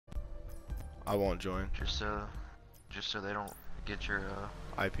I won't join. Just so they don't get your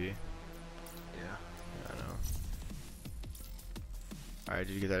IP. yeah. Yeah, I know. Alright,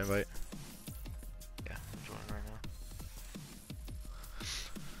 did you get that invite? Yeah, I'm joining right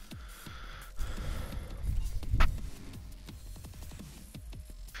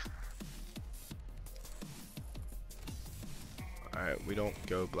now. Alright, we don't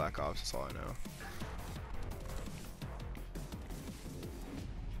go Black Ops, that's all I know.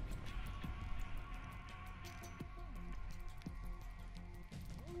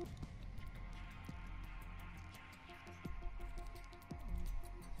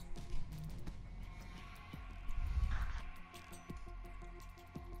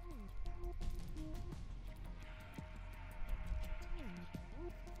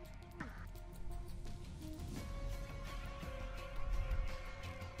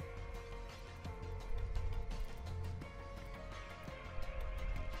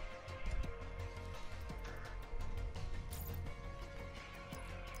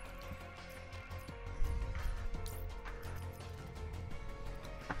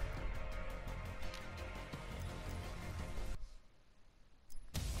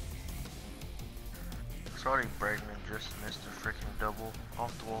 Sorry, Bregman just missed a freaking double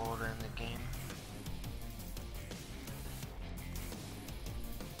off the wall to end the game.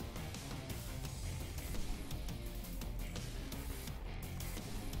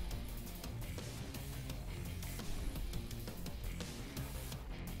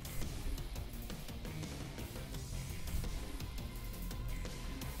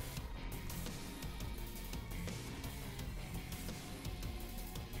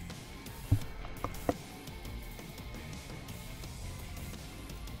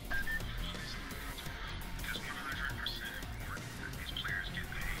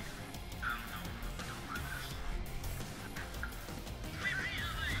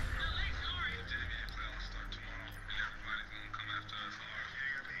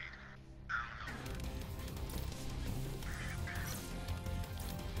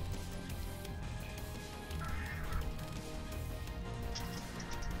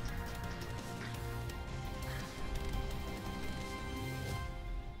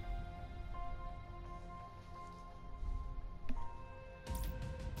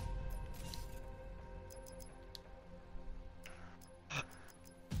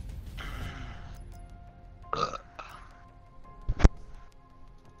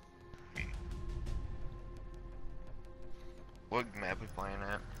 What map we playing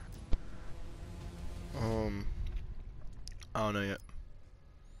at? I don't know yet.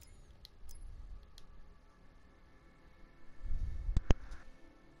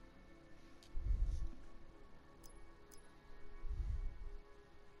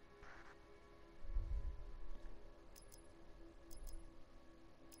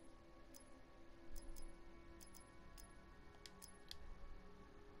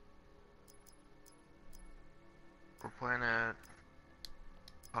 We're playing at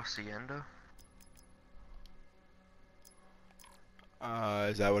Hacienda.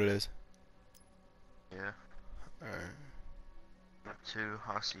 Is that what it is? Yeah. Alright. Map 2,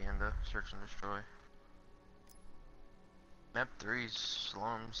 Hacienda, search and destroy. Map 3 is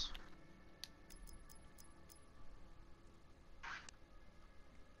slums.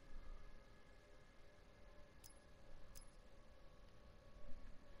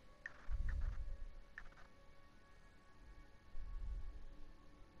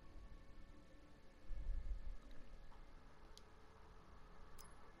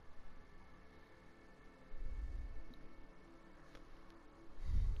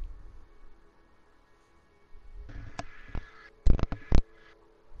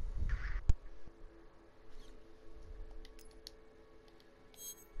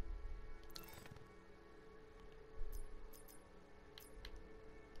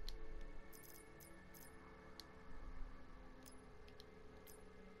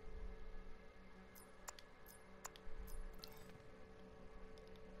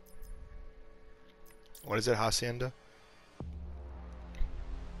 What is it, Hacienda?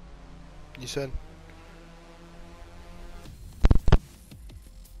 You said?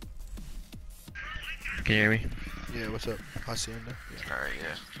 Can you hear me? Yeah, what's up? Hacienda? Yeah. Alright,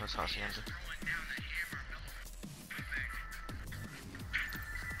 yeah, that's Hacienda.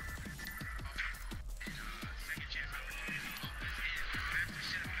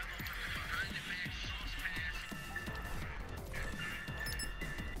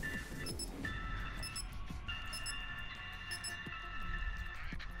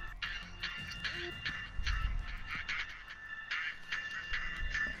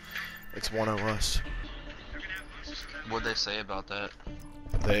 It's one of us. What'd they say about that?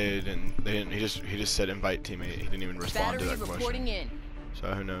 They didn't. He just said invite teammate. He didn't even respond to that reporting question. in. So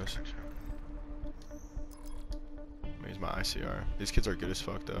who knows? He's my ICR. These kids are good as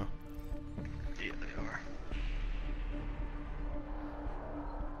fuck though. Yeah, they are.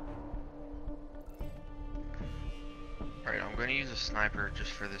 Alright, I'm gonna use a sniper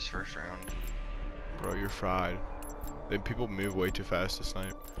just for this first round. Bro, you're fried. People move way too fast to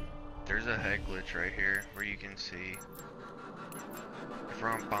snipe. There's a head glitch right here where you can see. If we're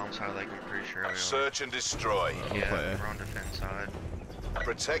on bomb side, like I'm pretty sure we are. Search and destroy. Yeah, if we're on defense side.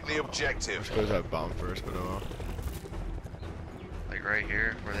 Protect the objective. Let's go to that bomb first, but oh well. Like right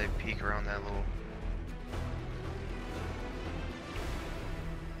here, where they peek around that little.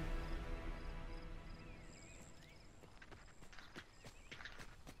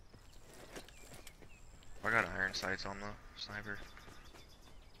 I got iron sights on the sniper.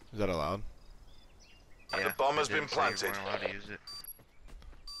 Is that allowed? Yeah, the bomb has it been didn't say you planted. weren't allowed to use it.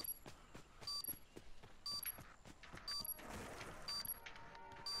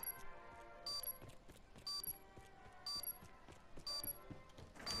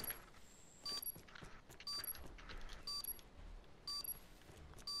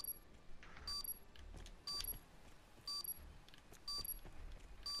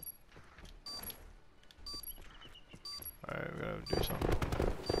 Alright, we gotta do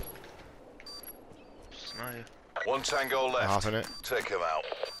something. Snipe. One tango left. Hopping it. Take him out.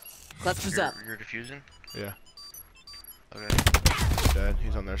 Clusters up. You're diffusing? Yeah. Okay. Dead.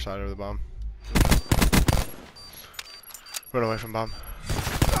 He's on their side of the bomb. Run away from bomb.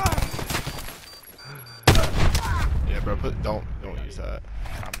 Yeah, bro. Don't use that.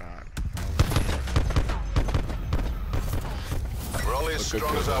 I'm not. We're only as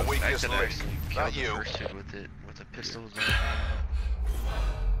strong as our I weakest could link. actually kill Not the you. first hit with it, with a pistol.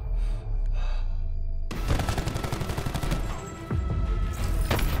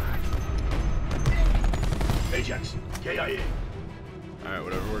 Ajax, KIA. Alright,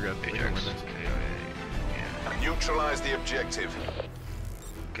 whatever. We're good. We can win Ajax. this. Yeah. Neutralize the objective.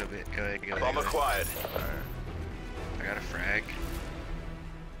 Go ahead. Bomb acquired. Alright. I got a frag.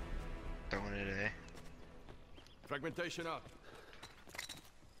 Throwing it A. Fragmentation up.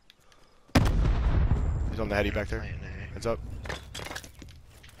 He's on the heady back there. Playing A. Heads up.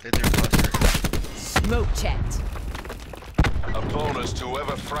 Hit their cluster. Smoke checked. A bonus to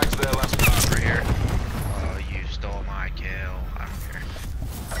whoever frags their last man. Over here. Oh, you stole my kill. I don't care.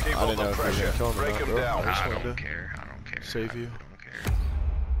 Keep I up didn't know the if you were pressure. gonna kill him or Break not, him bro. down. just I wanted don't to care. I don't care. save you. I don't care.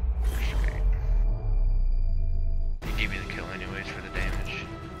 Straight. He gave me the kill anyways for the damage.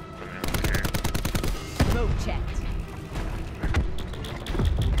 But I don't care. Smoke checked.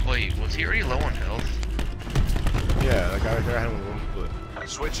 Wait, was he already low on health? Yeah, that guy right there, I had him with one split.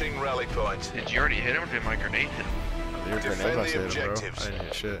 Switching rally point. Did you already hit him or did my grenade hit him? Your Defend grenade the must hit him, bro. objectives. I didn't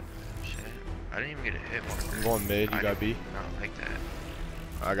hit shit. Shit. I didn't even get a hit marker. I'm going mid, you I got B? didn't- I don't like that.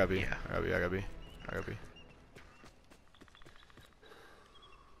 I got B. Yeah. I got B, I got B. I got B.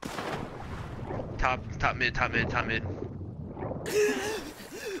 Top mid.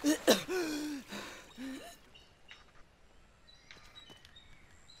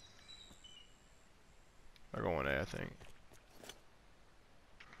 They're going A, I think.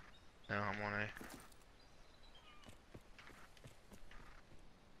 No, I'm on A.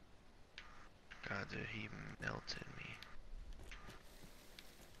 God, dude, he melted me.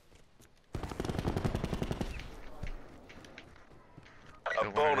 A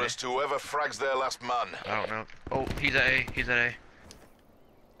bonus to whoever frags their last man. I don't know. Oh, he's at A. He's at A.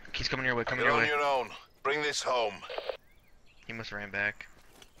 He's coming your way. Coming You're your on way. your own. Bring this home. He must have ran back.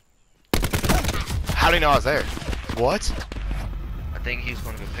 How do you know I was there? What? I think he's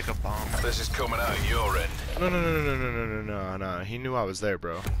going to go pick up bomb. This is coming out of your end. No. He knew I was there,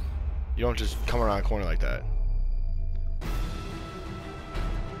 bro. You don't just come around the corner like that.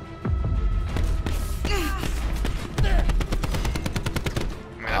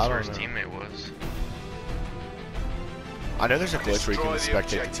 I mean, that's where his teammate was. I know there's a glitch where you can Destroy the spectate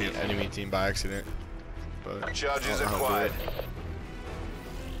the objective. enemy team by accident, but Charges I don't know how to do acquired. it.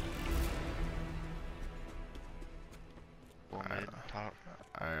 Well, mid, top.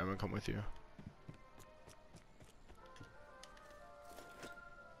 Alright, I'm gonna come with you.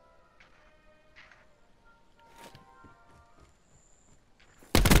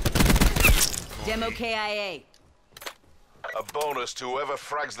 Demo KIA. A bonus to whoever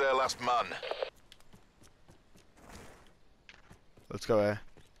frags their last man. Let's go A.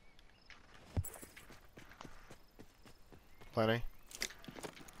 Planning.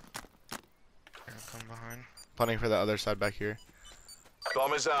 Gonna come behind. Planning for the other side back here.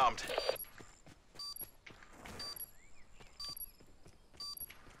 Bomb is armed.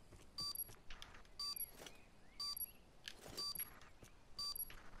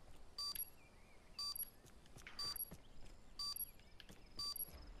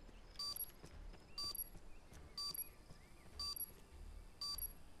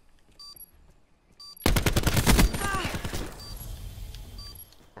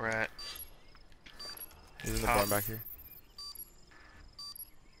 barn back here.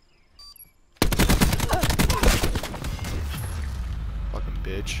 Fucking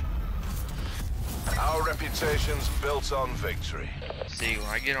bitch. Our reputation's built on victory. See, when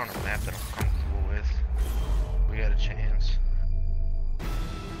I get on a map that I'm comfortable with, we got a chance.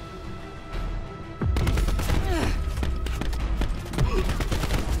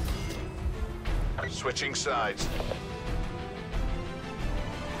 Switching sides.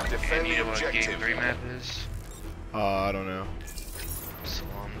 And Defend you the know what game objective. 3 map is? I don't know.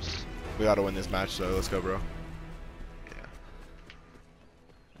 Slums. We gotta win this match, so let's go, bro. Yeah.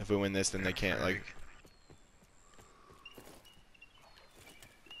 If we win this, then they can't, like...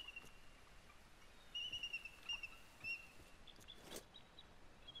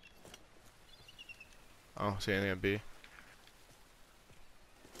 Oh, see anything at B?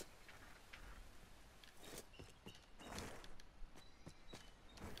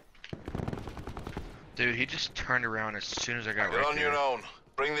 Dude, he just turned around as soon as I got You're right on there. your own.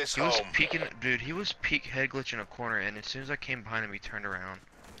 Bring this He was home. peeking, dude. He was head glitching a corner, and as soon as I came behind him, he turned around.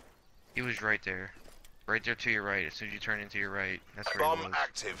 He was right there to your right. As soon as you turn into your right, that's where he Bomb was.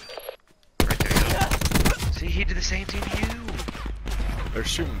 active. Right there. See, he did the same thing to you. They're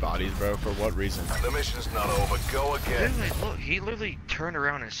shooting bodies, bro. For what reason? The mission's not over. Go again. Literally, look, he literally turned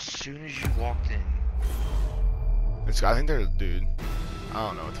around as soon as you walked in. I think they're, dude. I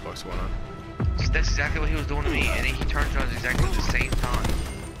don't know what the fuck's going on. That's exactly what he was doing to me, and then he turned around exactly at the same time.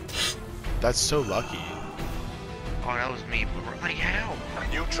 That's so lucky. Oh, that was me, but like how?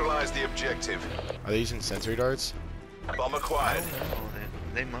 Neutralize the objective. Are they using sensory darts? Bomb I acquired. don't know.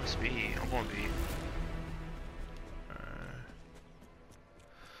 They must be. I'm gonna be.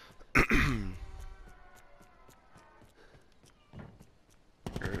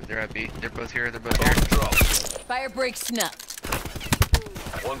 They're at B. They're both here. They're both Bomb here. dropped. Fire break snuffed.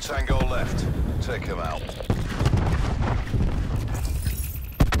 One tango left. Take him out.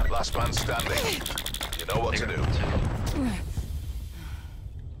 Last man standing. You know what to do.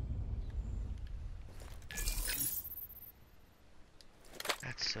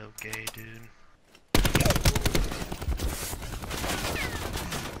 That's so gay, dude.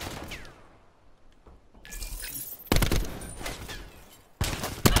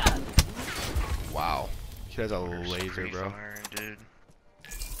 Wow. He has a There's laser, free bro. firing, dude.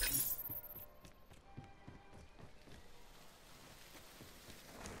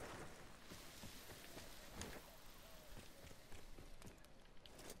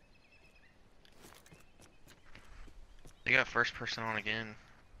 They got first person on again.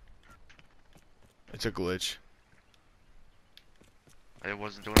 It's a glitch. It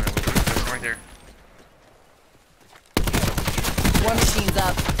wasn't doing it. It was right there. War machine's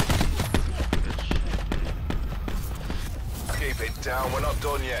up. Keep it down. We're not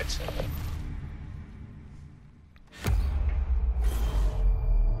done yet.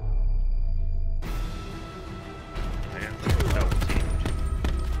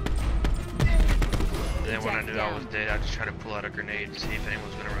 Then when I knew I was dead, I just tried to pull out a grenade to see if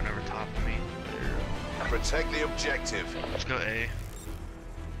anyone's gonna run over top of me. Protect the objective. Let's go A.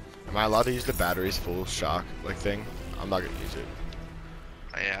 Am I allowed to use the batteries full shock like thing? I'm not gonna use it.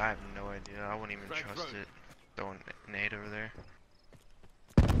 Yeah, I have no idea. I wouldn't even trust it. Throwing a nade over there.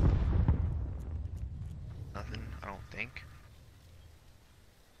 Nothing, I don't think.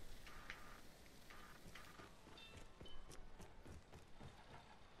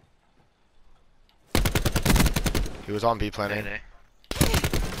 He was on B planning. Dead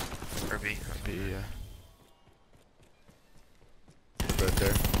A. Or B. B, yeah. Right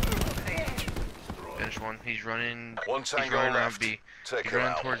there. Finish one. He's running. One He's tango running around left. B. Take He's him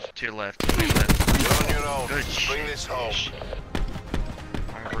running out. towards to your left. To your left. You're on your own. Good Bring shit. this home.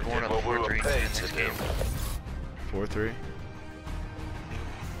 Alright, we're going did up what we were 4-3 in paid this to game. do. 4-3.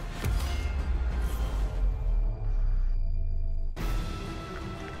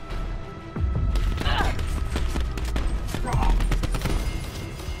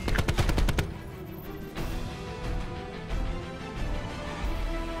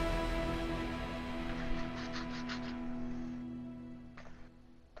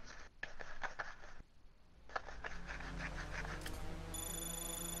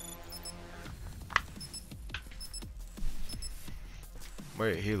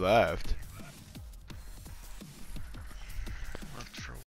 Wait, he left.